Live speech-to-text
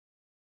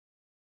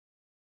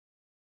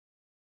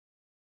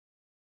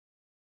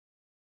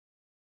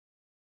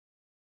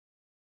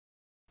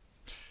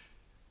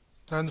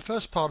Now in the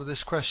first part of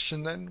this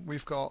question then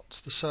we've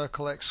got the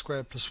circle x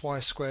squared plus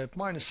y squared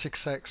minus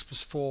 6x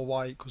plus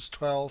 4y equals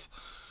 12,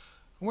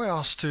 and we're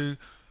asked to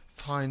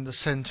find the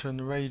centre and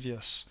the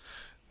radius.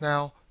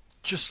 Now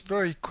just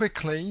very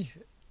quickly,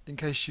 in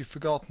case you've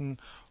forgotten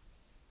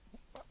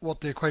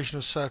what the equation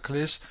of a circle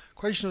is,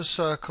 equation of a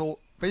circle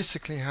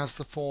basically has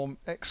the form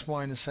x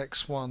minus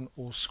x1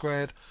 all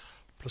squared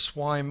plus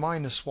y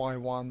minus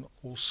y1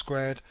 all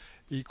squared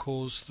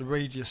equals the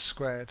radius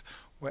squared,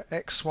 where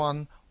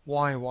x1,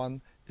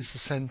 y1 is the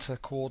centre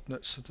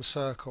coordinates of the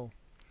circle.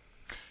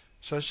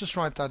 So let's just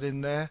write that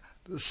in there.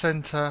 The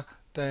centre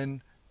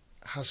then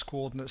has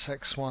coordinates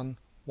x1,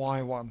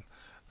 y1,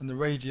 and the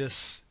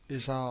radius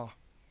is r.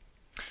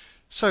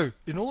 So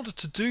in order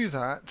to do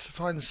that, to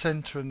find the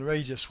centre and the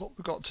radius, what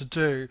we've got to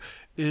do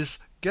is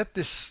get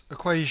this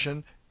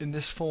equation in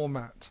this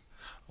format.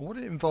 And what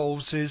it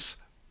involves is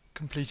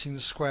completing the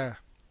square.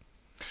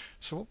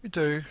 So what we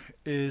do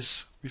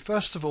is we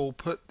first of all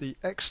put the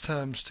x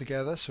terms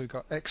together. So we've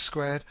got x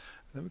squared,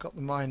 and then we've got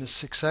the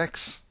minus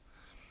 6x.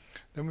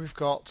 Then we've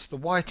got the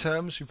y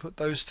terms, we put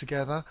those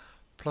together,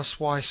 plus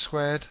y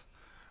squared,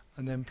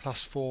 and then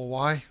plus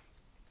 4y.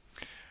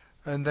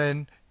 And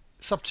then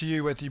it's up to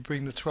you whether you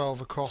bring the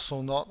 12 across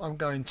or not. I'm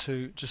going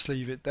to just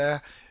leave it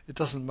there. It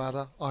doesn't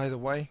matter either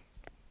way.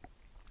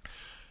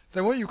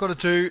 Then what you've got to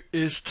do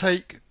is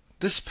take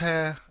this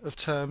pair of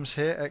terms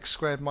here, x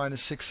squared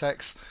minus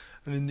 6x,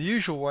 and in the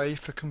usual way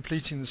for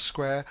completing the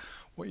square,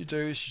 what you do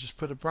is you just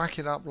put a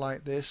bracket up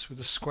like this with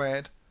a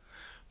squared,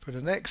 put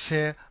an x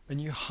here,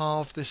 and you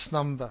halve this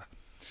number,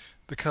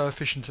 the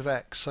coefficient of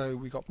x. So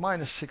we got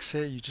minus 6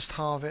 here, you just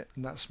halve it,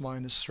 and that's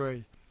minus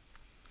 3.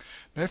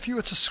 Now if you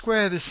were to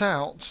square this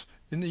out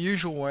in the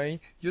usual way,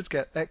 you'd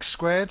get x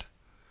squared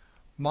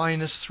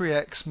minus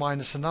 3x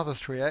minus another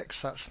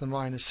 3x, that's the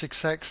minus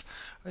 6x,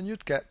 and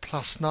you'd get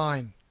plus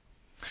 9.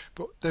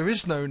 But there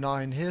is no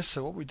 9 here,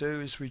 so what we do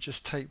is we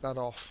just take that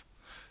off.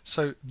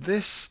 So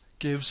this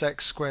gives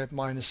x squared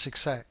minus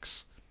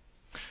 6x.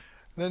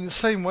 Then the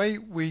same way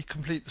we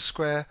complete the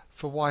square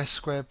for y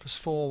squared plus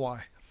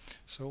 4y.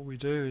 So what we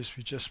do is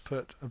we just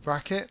put a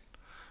bracket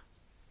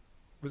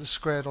with a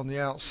squared on the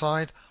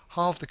outside,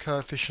 halve the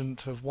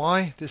coefficient of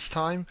y this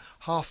time,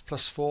 half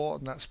plus 4,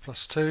 and that's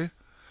plus 2.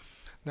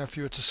 Now if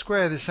you were to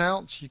square this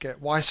out, you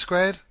get y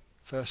squared,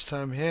 first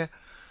term here,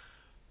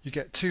 you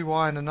get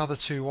 2y and another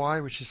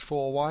 2y, which is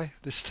 4y,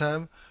 this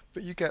term,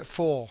 but you get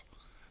 4.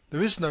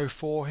 There is no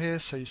 4 here,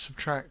 so you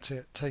subtract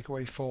it, take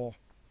away 4.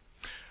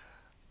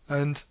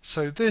 And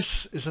so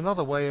this is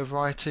another way of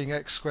writing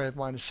x squared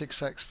minus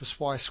 6x plus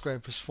y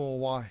squared plus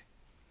 4y.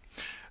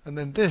 And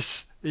then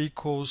this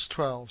equals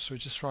 12, so we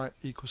just write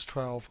equals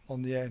 12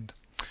 on the end.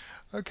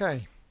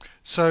 Okay,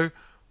 so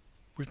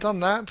we've done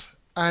that,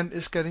 and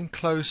it's getting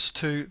close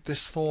to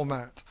this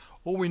format.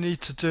 All we need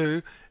to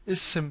do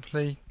is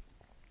simply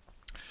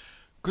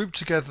group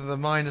together the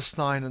minus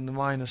 9 and the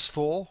minus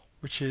 4,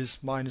 which is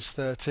minus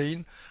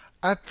 13,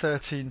 add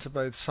 13 to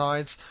both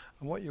sides,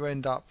 and what you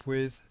end up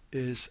with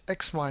is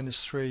x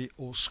minus 3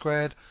 all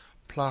squared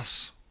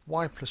plus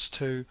y plus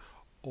 2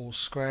 all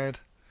squared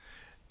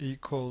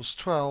equals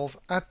 12,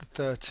 add the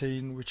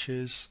 13, which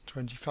is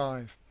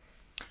 25.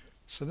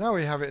 So now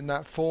we have it in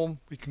that form,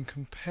 we can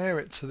compare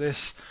it to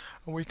this,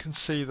 and we can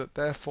see that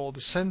therefore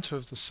the centre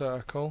of the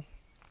circle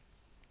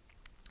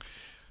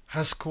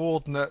has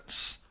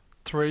coordinates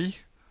 3,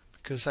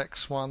 because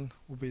x1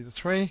 will be the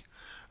 3,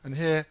 and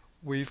here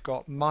we've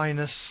got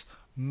minus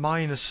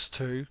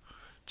 2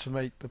 to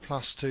make the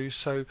plus 2,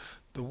 so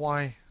the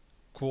y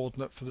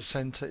coordinate for the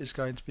centre is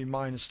going to be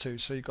minus 2.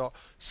 So you've got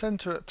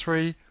centre at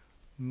 3,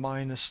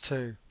 minus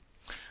 2.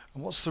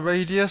 And what's the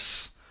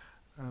radius?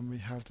 We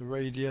have the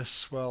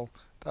radius, well,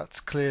 that's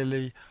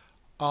clearly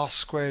r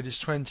squared is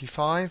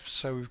 25,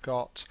 so we've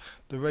got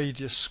the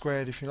radius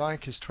squared, if you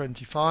like, is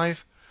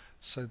 25,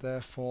 so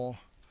therefore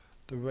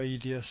the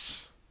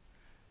radius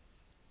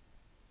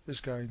is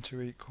going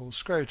to equal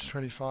square root of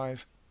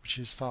 25, which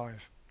is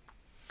 5.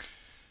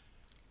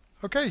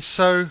 Okay,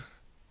 so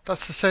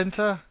that's the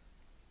centre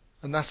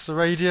and that's the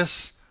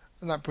radius,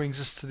 and that brings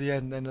us to the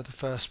end then of the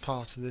first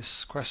part of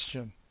this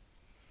question.